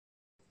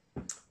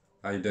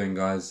How you doing,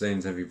 guys?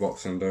 Zane's Heavy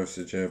Boxing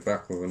Dosage here,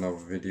 back with another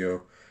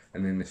video.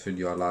 And in this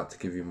video I'd like to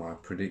give you my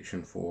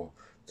prediction for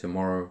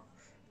tomorrow,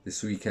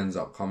 this weekend's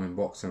upcoming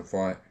boxing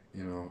fight.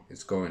 You know,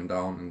 it's going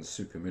down in the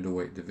super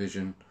middleweight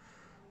division.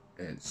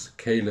 It's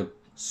Caleb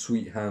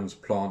Sweet Hands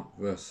Plant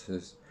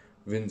versus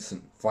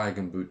Vincent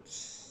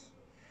Feigenbutz.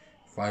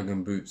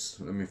 Feigenbutz,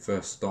 let me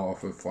first start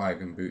off with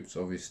Feigenbutz.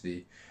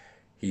 Obviously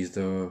he's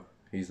the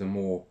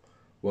more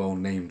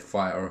well-named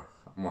fighter,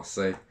 I must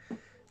say.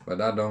 But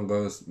that doesn't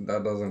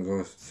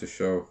go to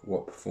show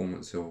what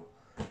performance he'll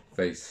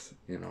face,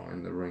 you know,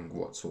 in the ring,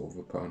 what sort of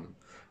opponent.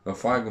 Now,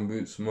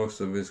 Feigenbutz, most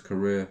of his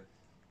career,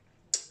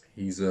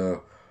 he's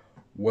a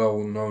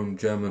well-known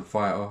German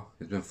fighter.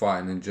 He's been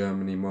fighting in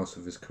Germany most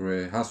of his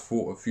career. Has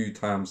fought a few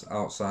times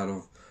outside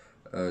of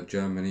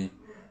Germany,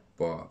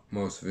 but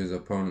most of his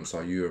opponents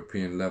are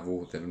European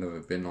level. They've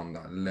never been on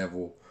that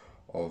level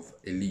of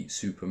elite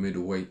super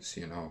middleweights,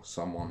 you know,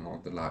 someone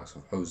of the likes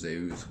of Jose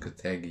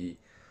Uzcategui,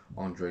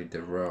 Andre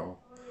Derrell.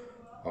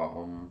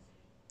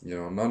 You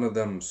know, none of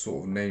them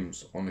sort of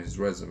names on his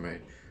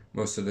resume.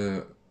 Most of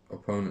the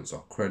opponents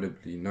are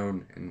credibly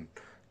known in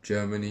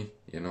Germany,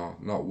 you know,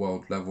 not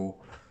world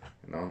level,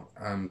 you know,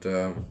 and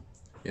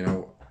you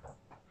know,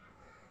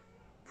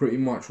 pretty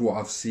much what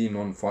I've seen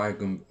on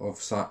Feigenbutz,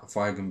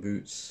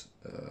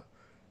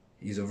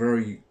 he's a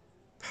very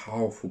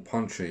powerful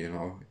puncher, you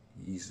know.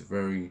 He's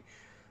very,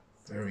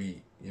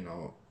 you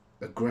know,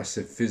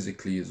 aggressive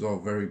physically as well,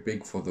 very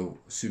big for the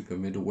super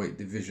middleweight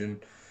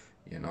division.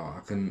 You know, I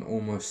can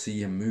almost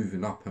see him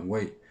moving up in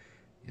weight.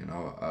 You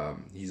know,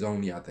 he's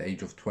only at the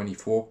age of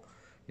 24.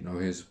 You know,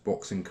 his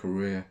boxing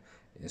career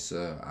is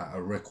at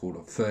a record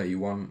of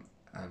 31-2,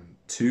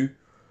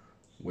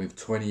 with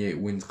 28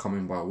 wins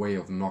coming by way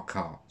of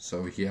knockout.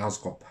 So he has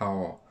got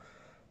power.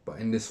 But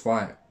in this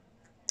fight,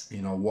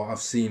 you know, what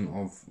I've seen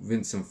of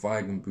Vincent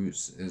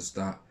Feigenbutz is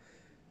that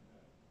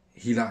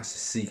he likes to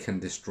seek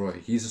and destroy.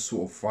 He's a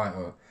sort of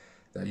fighter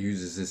that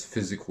uses his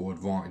physical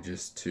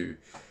advantages to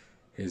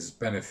his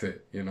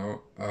benefit, you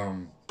know.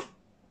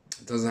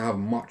 Doesn't have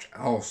much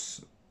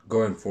else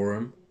going for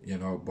him, you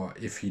know, but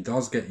if he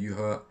does get you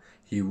hurt,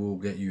 he will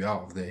get you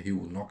out of there. He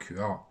will knock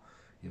you out,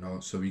 you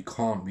know, so he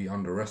can't be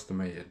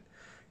underestimated,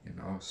 you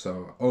know.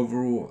 So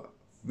overall,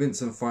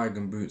 Vincent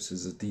Feigenbutz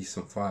is a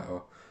decent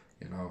fighter,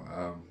 you know,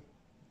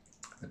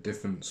 a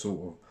different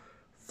sort of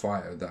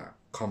fighter that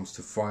comes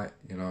to fight,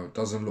 you know,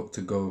 doesn't look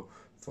to go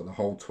for the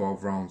whole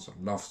 12 rounds,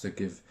 loves to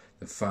give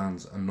the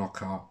fans a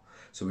knockout,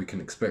 so we can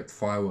expect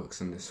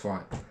fireworks in this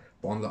fight.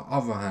 But on the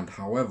other hand,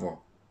 however,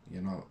 you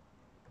know,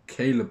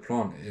 Caleb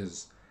Plant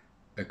is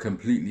a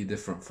completely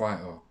different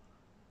fighter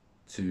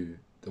to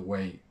the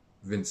way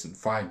Vincent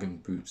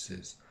Feigenbutz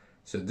is.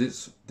 So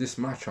this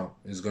matchup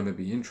is going to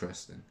be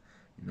interesting.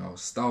 You know,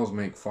 styles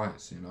make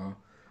fights, you know,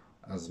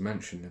 as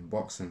mentioned in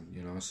boxing,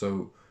 you know.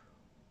 So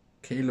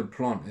Caleb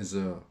Plant is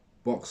a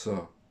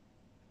boxer,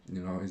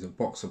 you know, he's a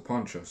boxer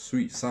puncher,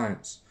 sweet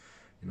science,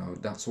 you know.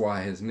 That's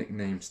why his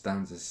nickname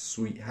stands as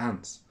Sweet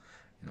Hands,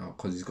 you know,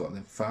 because he's got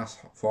them fast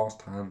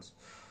hands.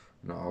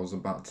 You know, I was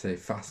about to say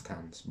fast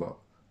hands, but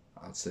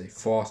I'd say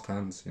fast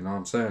hands, you know what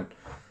I'm saying?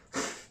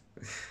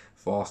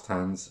 Fast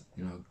hands,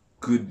 you know,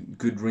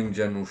 good ring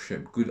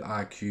generalship, good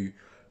IQ,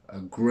 a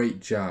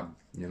great jab,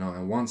 you know,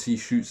 and once he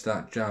shoots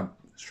that jab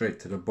straight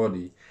to the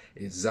body,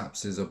 it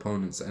zaps his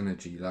opponent's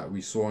energy, like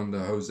we saw in the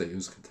Jose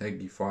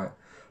Uzcategui fight.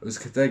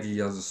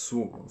 Uzcategui has a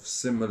sort of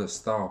similar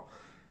style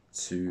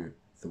to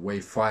the way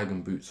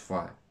Feigenbutz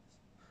fight.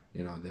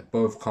 You know, they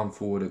both come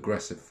forward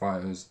aggressive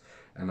fighters,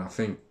 and I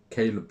think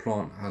Caleb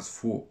Plant has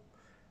fought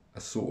a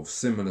sort of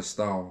similar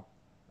style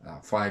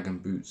that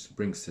Feigenbutz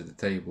brings to the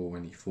table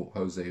when he fought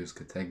Jose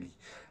Uzcategui,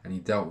 and he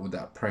dealt with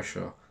that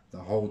pressure the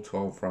whole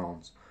 12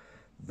 rounds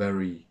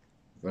very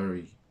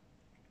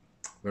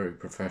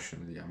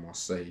professionally, I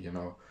must say. You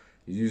know,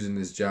 he's using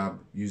his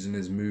jab, using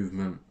his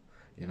movement.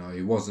 You know,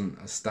 he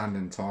wasn't a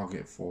standing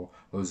target for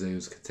Jose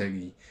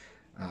Uzcategui.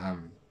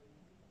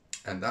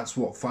 And that's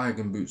what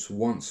Feigenbutz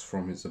wants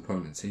from his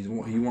opponents. He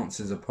wants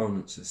his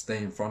opponents to stay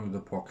in front of the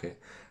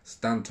pocket,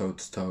 stand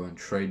toe-to-toe and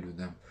trade with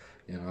them.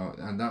 You know,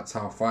 and that's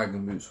how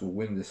Feigenbutz will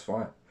win this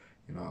fight.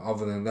 You know,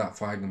 other than that,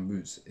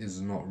 Feigenbutz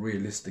is not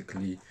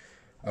realistically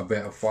a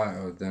better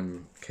fighter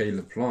than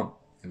Caleb Plant,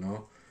 you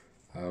know.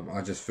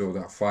 I just feel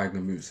that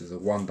Feigenbutz is a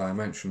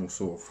one-dimensional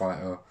sort of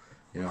fighter.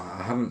 You know,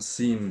 I haven't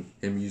seen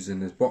him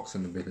using his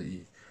boxing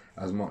ability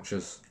as much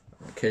as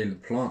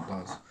Caleb Plant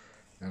does.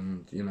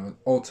 And, you know,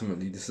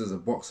 ultimately this is a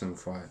boxing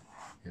fight,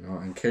 you know,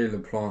 and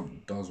Caleb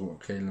Plant does what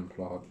Caleb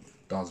Plant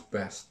does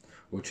best,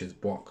 which is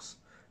box,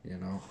 you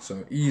know.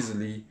 So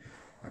easily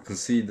I can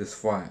see this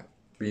fight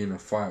being a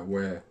fight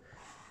where,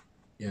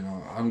 you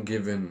know, I'm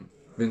giving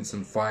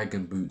Vincent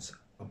Feigenbutz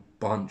a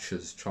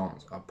puncher's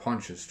chance.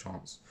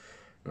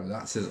 You know,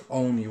 that's his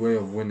only way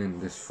of winning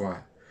this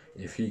fight,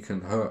 if he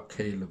can hurt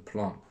Caleb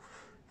Plant.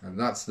 And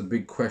that's the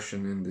big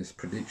question in this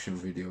prediction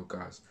video,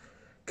 guys.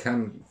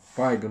 Can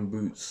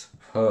Feigenbutz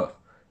hurt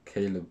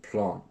Caleb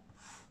Plant?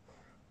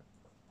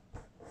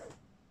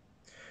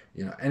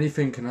 You know,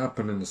 anything can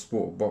happen in the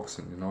sport of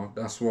boxing. You know,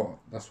 that's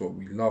what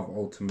we love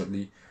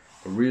ultimately.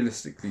 But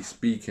realistically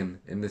speaking,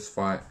 in this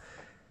fight,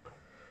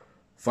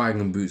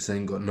 Feigenbutz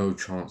ain't got no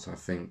chance, I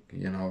think.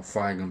 You know,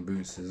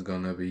 Feigenbutz is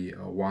going to be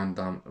a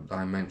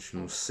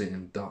one-dimensional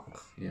sitting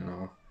duck, you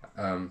know.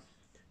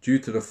 Due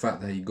to the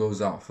fact that he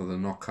goes out for the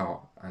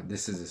knockout, and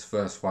this is his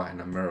first fight in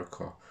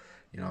America,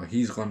 you know,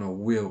 he's going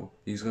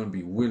to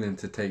be willing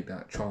to take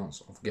that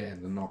chance of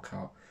getting the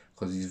knockout,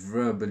 because he's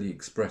verbally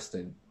expressed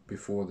it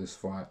before this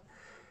fight.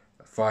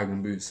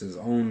 Feigenbutz's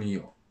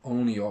only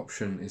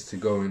option is to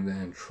go in there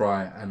and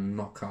try and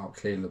knock out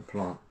Caleb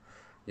Plant,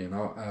 you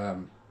know.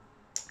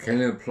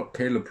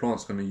 Caleb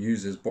Plant's going to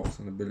use his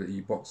boxing ability,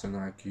 boxing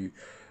IQ,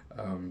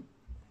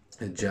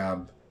 the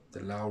jab, the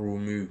lateral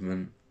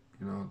movement,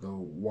 you know, the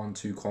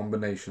 1-2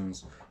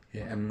 combinations,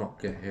 hit and not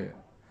get hit.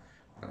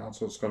 And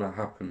that's what's going to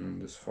happen in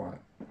this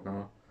fight, you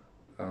know.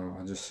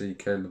 I just see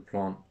Caleb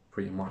Plant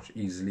pretty much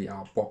easily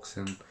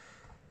outboxing.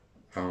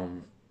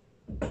 Caleb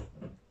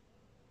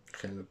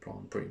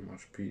Plant pretty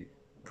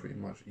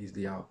much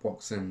easily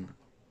outboxing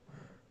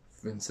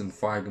Vincent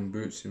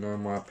Feigenbutz, you know,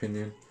 in my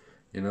opinion,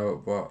 you know.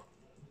 But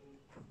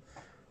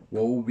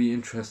what will be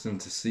interesting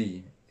to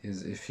see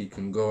is if he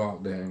can go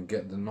out there and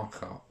get the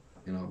knockout.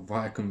 You know,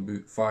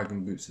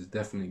 Feigenbutz is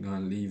definitely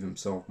going to leave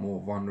himself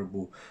more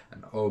vulnerable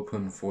and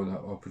open for the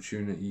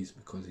opportunities,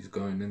 because he's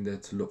going in there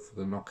to look for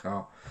the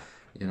knockout,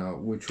 you know,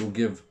 which will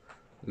give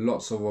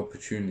lots of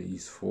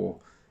opportunities for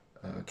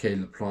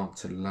Caleb Plant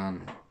to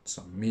land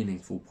some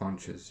meaningful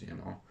punches, you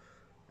know.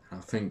 And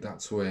I think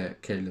that's where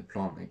Caleb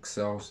Plant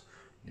excels,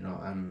 you know,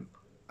 and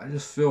I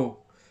just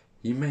feel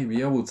he may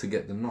be able to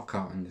get the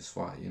knockout in this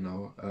fight, you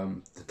know.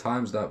 The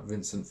times that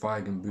Vincent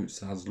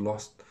Feigenbutz has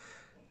lost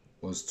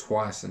was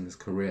twice in his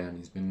career, and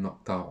he's been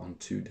knocked out on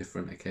 2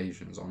 different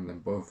occasions, on them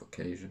both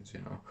occasions,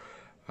 you know.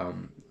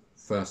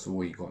 First of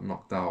all, he got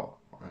knocked out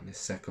on his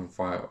second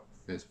fight of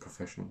his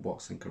professional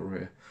boxing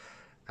career,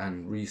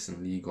 and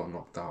recently he got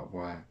knocked out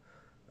by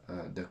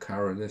the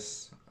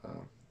Karalis,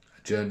 a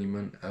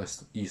journeyman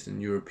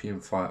Eastern European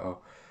fighter,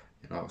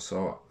 you know.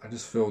 So I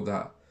just feel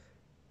that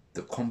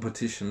the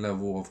competition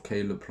level of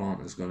Caleb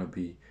Plant is going to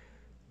be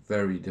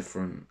very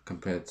different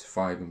compared to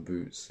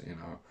Feigenbutz, you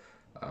know.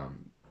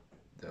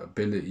 The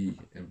ability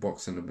and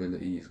boxing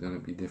ability is going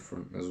to be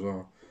different as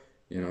well.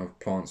 You know,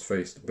 Plant's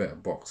faced better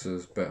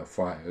boxers, better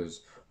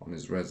fighters on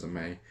his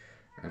resume,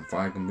 and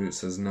Feigenbutz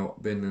has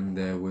not been in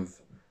there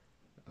with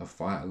a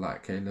fighter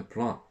like Caleb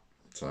Plant.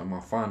 So my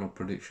final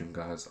prediction,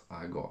 guys,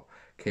 I got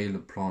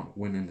Caleb Plant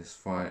winning this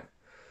fight,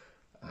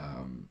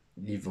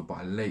 either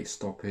by late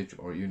stoppage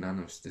or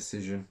unanimous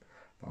decision.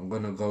 But I'm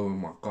going to go with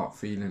my gut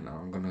feeling, and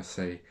I'm going to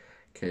say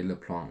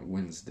Caleb Plant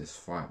wins this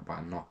fight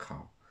by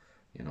knockout,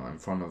 you know, in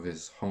front of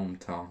his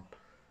hometown.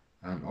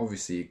 And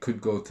obviously it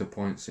could go to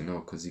points, you know,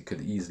 because he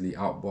could easily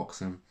outbox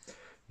him,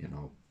 you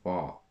know.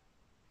 But,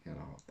 you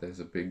know, there's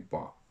a big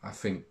but. I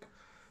think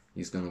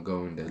he's going to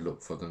go in there,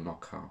 look for the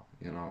knockout,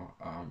 you know.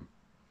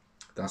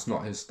 That's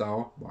not his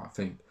style, but I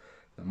think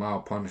the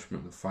mild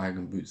punishment that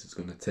Feigenbutz is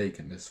going to take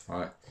in this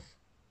fight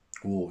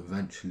will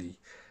eventually,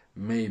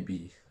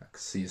 maybe I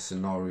could see a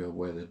scenario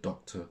where the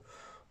doctor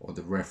or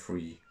the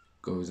referee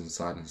goes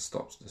inside and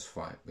stops this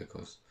fight,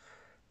 because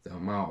the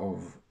amount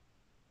of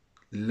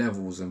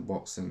levels in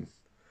boxing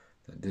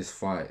that this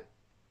fight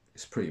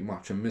is pretty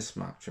much a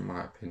mismatch, in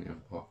my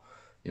opinion. But,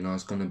 you know,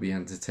 it's going to be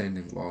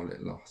entertaining while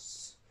it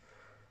lasts.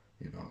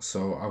 You know,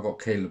 so I got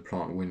Caleb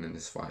Plant winning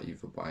this fight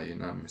either by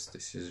unanimous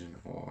decision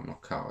or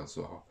knockout as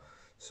well.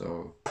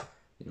 So,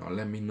 you know,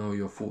 let me know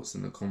your thoughts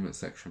in the comment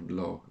section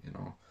below. You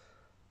know,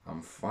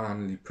 I'm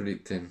finally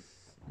predicting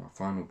my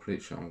final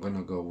prediction. I'm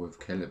gonna go with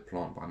Caleb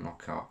Plant by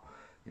knockout.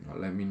 You know,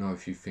 let me know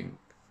if you think,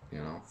 you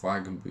know,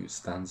 Feigenbutz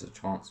stands a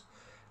chance.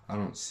 I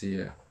don't see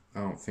it.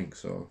 I don't think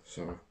so.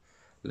 So,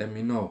 let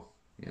me know.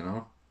 You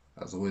know,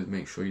 as always,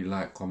 make sure you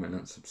like, comment,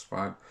 and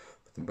subscribe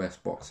for the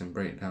best boxing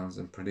breakdowns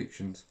and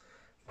predictions.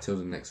 Till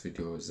the next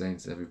video,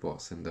 Zane's Every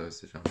Boxing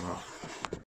Dosage. I'm out.